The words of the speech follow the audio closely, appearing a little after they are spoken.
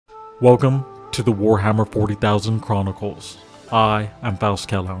Welcome to the Warhammer 40,000 Chronicles. I am Faust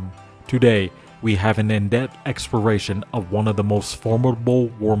Calhoun. Today, we have an in-depth exploration of one of the most formidable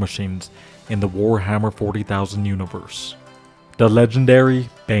war machines in the Warhammer 40,000 universe, the legendary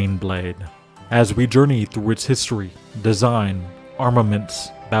Baneblade. As we journey through its history, design, armaments,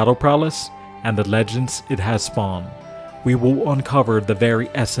 battle prowess, and the legends it has spawned, we will uncover the very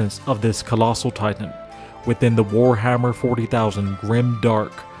essence of this colossal titan within the Warhammer 40,000 grim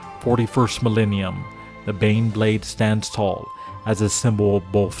dark 41st millennium. The Baneblade stands tall as a symbol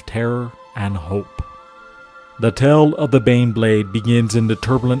of both terror and hope. The tale of the Baneblade begins in the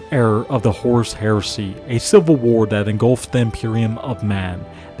turbulent era of the Horus Heresy, a civil war that engulfed the Imperium of Man,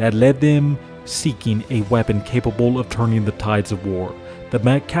 that led them seeking a weapon capable of turning the tides of war. The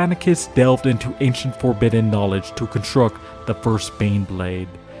Mechanics delved into ancient forbidden knowledge to construct the first Baneblade.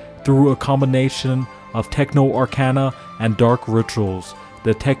 Through a combination of techno-arcana and dark rituals,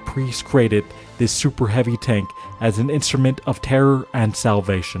 the tech priests created this super heavy tank as an instrument of terror and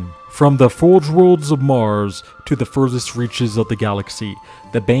salvation. From the forge worlds of Mars to the furthest reaches of the galaxy,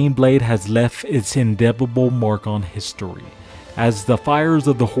 the Baneblade has left its indelible mark on history. As the fires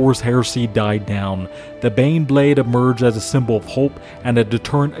of the Horus Heresy died down, the Baneblade emerged as a symbol of hope and a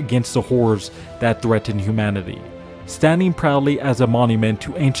deterrent against the horrors that threatened humanity. Standing proudly as a monument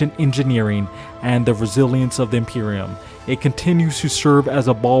to ancient engineering and the resilience of the Imperium, it continues to serve as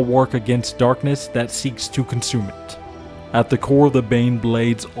a bulwark against darkness that seeks to consume it. At the core of the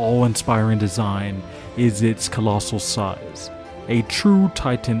Baneblade's awe-inspiring design is its colossal size, a true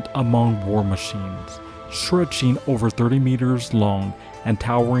titan among war machines, stretching over 30 meters long and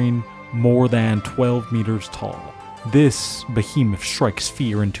towering more than 12 meters tall. This behemoth strikes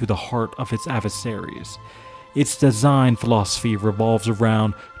fear into the heart of its adversaries. Its design philosophy revolves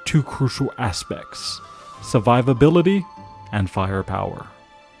around two crucial aspects: survivability and firepower.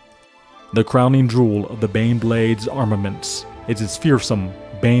 The crowning jewel of the Baneblade's armaments is its fearsome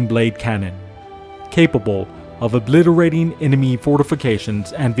Baneblade cannon, capable of obliterating enemy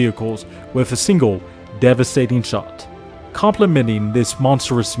fortifications and vehicles with a single devastating shot. Complementing this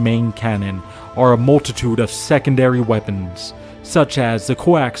monstrous main cannon are a multitude of secondary weapons, such as the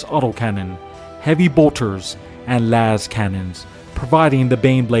coax autocannon, heavy bolters, and las cannons, providing the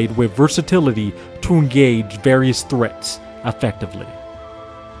Baneblade with versatility to engage various threats effectively.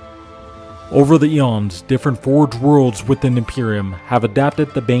 Over the eons, different forge worlds within Imperium have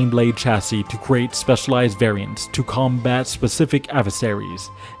adapted the Baneblade chassis to create specialized variants to combat specific adversaries.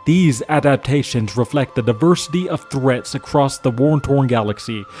 These adaptations reflect the diversity of threats across the war-torn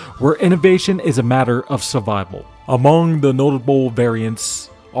galaxy, where innovation is a matter of survival. Among the notable variants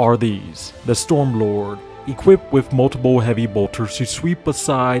are these: the Stormlord, equipped with multiple heavy bolters to sweep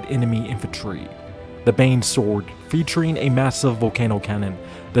aside enemy infantry; the Bane Sword, featuring a massive volcano cannon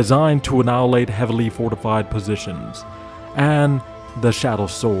designed to annihilate heavily fortified positions; and the Shadow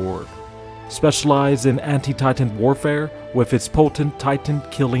Sword, specialized in anti-titan warfare with its potent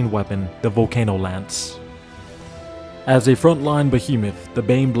titan-killing weapon, the Volcano Lance. As a frontline behemoth, the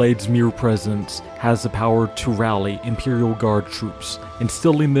Baneblade's mere presence has the power to rally Imperial Guard troops,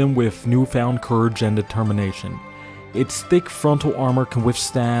 instilling them with newfound courage and determination. Its thick frontal armor can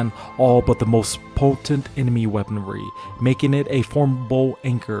withstand all but the most potent enemy weaponry, making it a formidable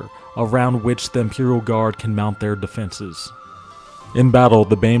anchor around which the Imperial Guard can mount their defenses. In battle,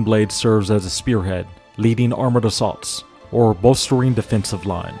 the Baneblade serves as a spearhead, leading armored assaults, or bolstering defensive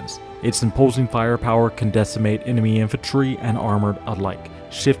lines. Its imposing firepower can decimate enemy infantry and armored alike,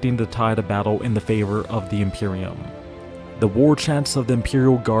 shifting the tide of battle in the favor of the Imperium. The war chants of the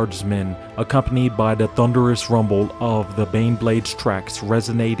Imperial Guardsmen, accompanied by the thunderous rumble of the Baneblade's tracks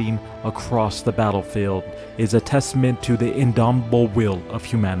resonating across the battlefield, is a testament to the indomitable will of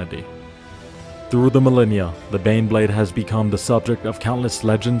humanity. Through the millennia, the Baneblade has become the subject of countless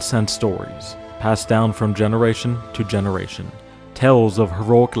legends and stories, passed down from generation to generation. Tales of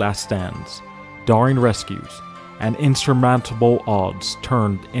heroic last stands, daring rescues, and insurmountable odds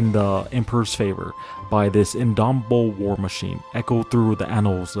turned in the Emperor's favor by this indomitable war machine echo through the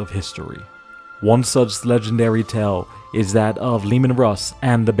annals of history. One such legendary tale is that of Leman Russ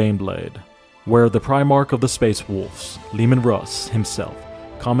and the Baneblade, where the Primarch of the Space Wolves, Leman Russ himself,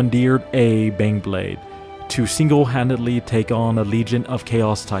 commandeered a Baneblade to single-handedly take on a legion of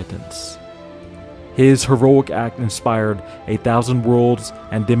Chaos Titans. His heroic act inspired 1,000 worlds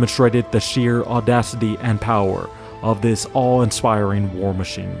and demonstrated the sheer audacity and power of this awe-inspiring war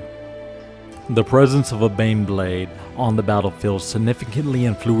machine. The presence of a Baneblade on the battlefield significantly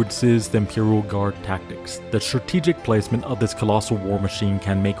influences the Imperial Guard tactics. The strategic placement of this colossal war machine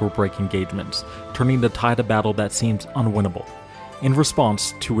can make or break engagements, turning the tide of battle that seems unwinnable In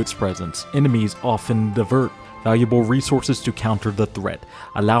response to its presence, enemies often divert valuable resources to counter the threat,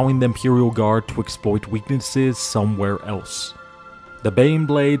 allowing the Imperial Guard to exploit weaknesses somewhere else. The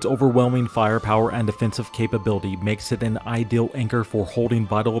Baneblade's overwhelming firepower and defensive capability makes it an ideal anchor for holding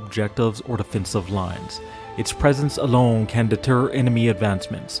vital objectives or defensive lines. Its presence alone can deter enemy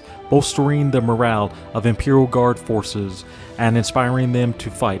advancements, bolstering the morale of Imperial Guard forces and inspiring them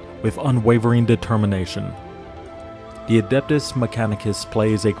to fight with unwavering determination. The Adeptus Mechanicus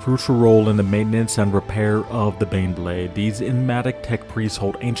plays a crucial role in the maintenance and repair of the Baneblade. These enigmatic tech priests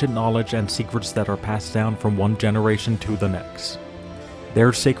hold ancient knowledge and secrets that are passed down from one generation to the next.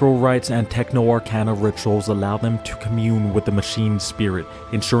 Their sacred rites and techno-arcana rituals allow them to commune with the machine's spirit,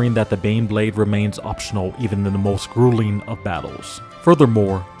 ensuring that the Baneblade remains optional even in the most grueling of battles.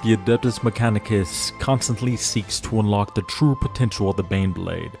 Furthermore, the Adeptus Mechanicus constantly seeks to unlock the true potential of the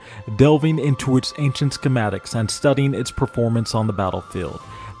Baneblade, delving into its ancient schematics and studying its performance on the battlefield.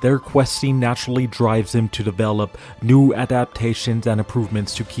 Their questing naturally drives them to develop new adaptations and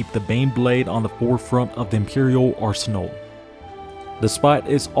improvements to keep the Baneblade on the forefront of the Imperial arsenal. Despite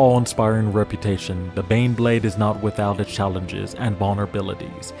its awe-inspiring reputation, the Baneblade is not without its challenges and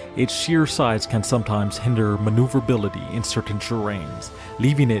vulnerabilities. Its sheer size can sometimes hinder maneuverability in certain terrains,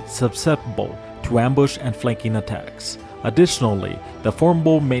 leaving it susceptible to ambush and flanking attacks. Additionally, the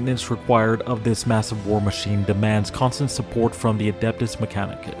formidable maintenance required of this massive war machine demands constant support from the Adeptus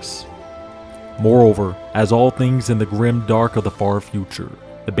Mechanicus. Moreover, as all things in the grim dark of the far future,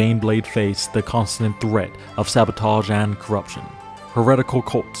 the Baneblade face the constant threat of sabotage and corruption. Heretical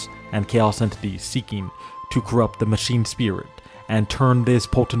cults and chaos entities seeking to corrupt the machine spirit and turn this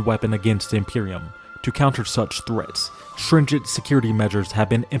potent weapon against the Imperium. To counter such threats, stringent security measures have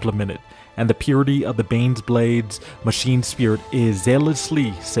been implemented, and the purity of the Baneblade's machine spirit is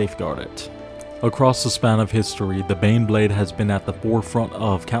zealously safeguarded. Across the span of history, the Baneblade has been at the forefront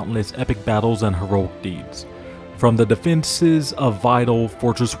of countless epic battles and heroic deeds. From the defenses of vital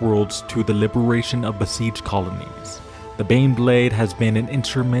fortress worlds to the liberation of besieged colonies, the Baneblade has been an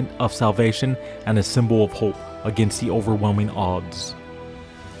instrument of salvation and a symbol of hope against the overwhelming odds.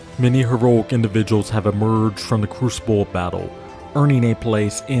 Many heroic individuals have emerged from the crucible of battle, earning a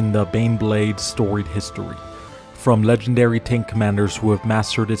place in the Baneblade's storied history. From legendary tank commanders who have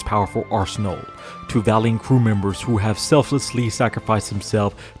mastered its powerful arsenal, to valiant crew members who have selflessly sacrificed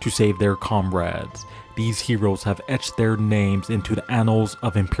themselves to save their comrades, these heroes have etched their names into the annals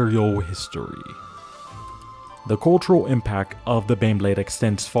of Imperial history. The cultural impact of the Baneblade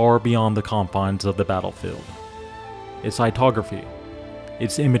extends far beyond the confines of the battlefield. Its iconography,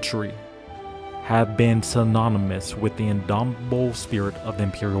 its imagery, have been synonymous with the indomitable spirit of the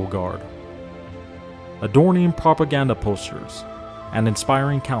Imperial Guard, adorning propaganda posters and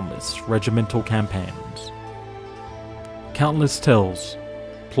inspiring countless regimental campaigns. Countless tales,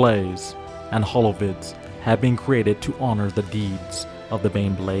 plays, and holovids have been created to honor the deeds of the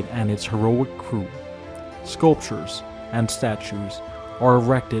Baneblade and its heroic crew. Sculptures and statues are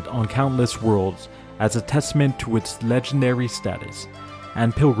erected on countless worlds as a testament to its legendary status,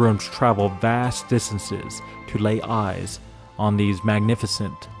 and pilgrims travel vast distances to lay eyes on these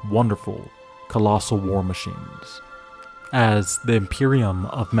magnificent, wonderful, colossal war machines. As the Imperium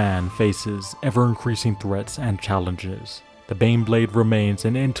of Man faces ever-increasing threats and challenges, the Baneblade remains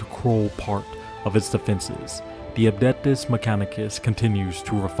an integral part of its defenses. The Adeptus Mechanicus continues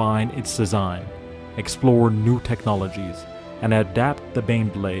to refine its design, explore new technologies, and adapt the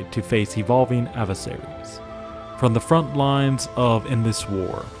Baneblade to face evolving adversaries. From the front lines of endless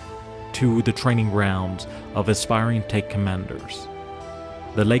war to the training grounds of aspiring tank commanders,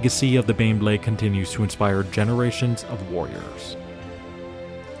 the legacy of the Baneblade continues to inspire generations of warriors.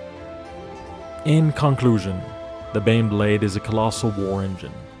 In conclusion, the Baneblade is a colossal war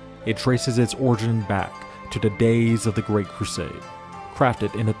engine. It traces its origin back to the days of the Great Crusade.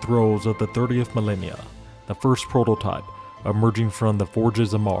 Crafted in the throes of the 30th millennia, the first prototype emerging from the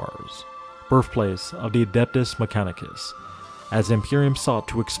forges of Mars, birthplace of the Adeptus Mechanicus. As the Imperium sought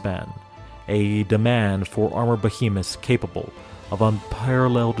to expand, a demand for armored behemoths capable of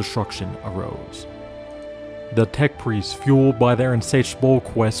unparalleled destruction arose. The tech priests, fueled by their insatiable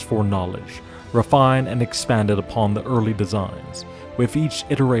quest for knowledge, refined and expanded upon the early designs. With each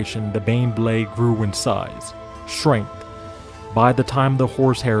iteration, the Baneblade grew in size, strength. By the time the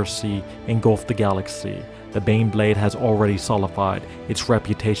Horus Heresy engulfed the galaxy, the Baneblade has already solidified its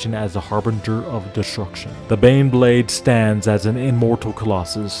reputation as a harbinger of destruction. The Baneblade stands as an immortal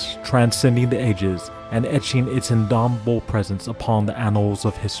colossus, transcending the ages and etching its indomitable presence upon the annals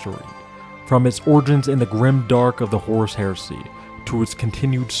of history. From its origins in the grim dark of the Horus Heresy to its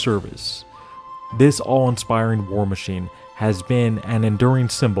continued service, this awe-inspiring war machine has been an enduring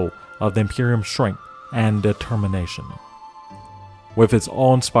symbol of the Imperium's strength and determination. With its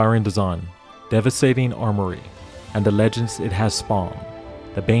awe-inspiring design, devastating armory, and the legends it has spawned,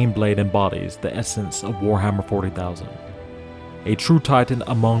 the Baneblade embodies the essence of Warhammer 40,000. A true titan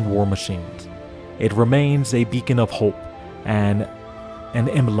among war machines, it remains a beacon of hope and an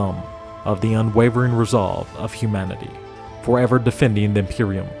emblem of the unwavering resolve of humanity, forever defending the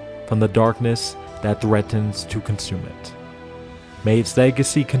Imperium from the darkness that threatens to consume it. May its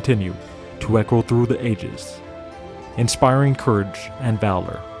legacy continue to echo through the ages, inspiring courage and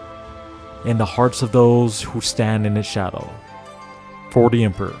valor in the hearts of those who stand in its shadow. For the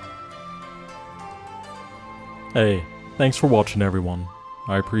Emperor. Hey, thanks for watching everyone.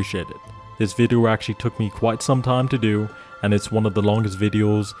 I appreciate it. This video actually took me quite some time to do, and it's one of the longest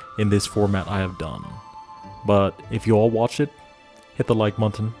videos in this format I have done. But if you all watched it, hit the like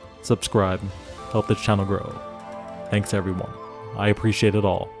button, subscribe, help this channel grow. Thanks everyone. I appreciate it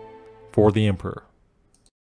all. For the Emperor.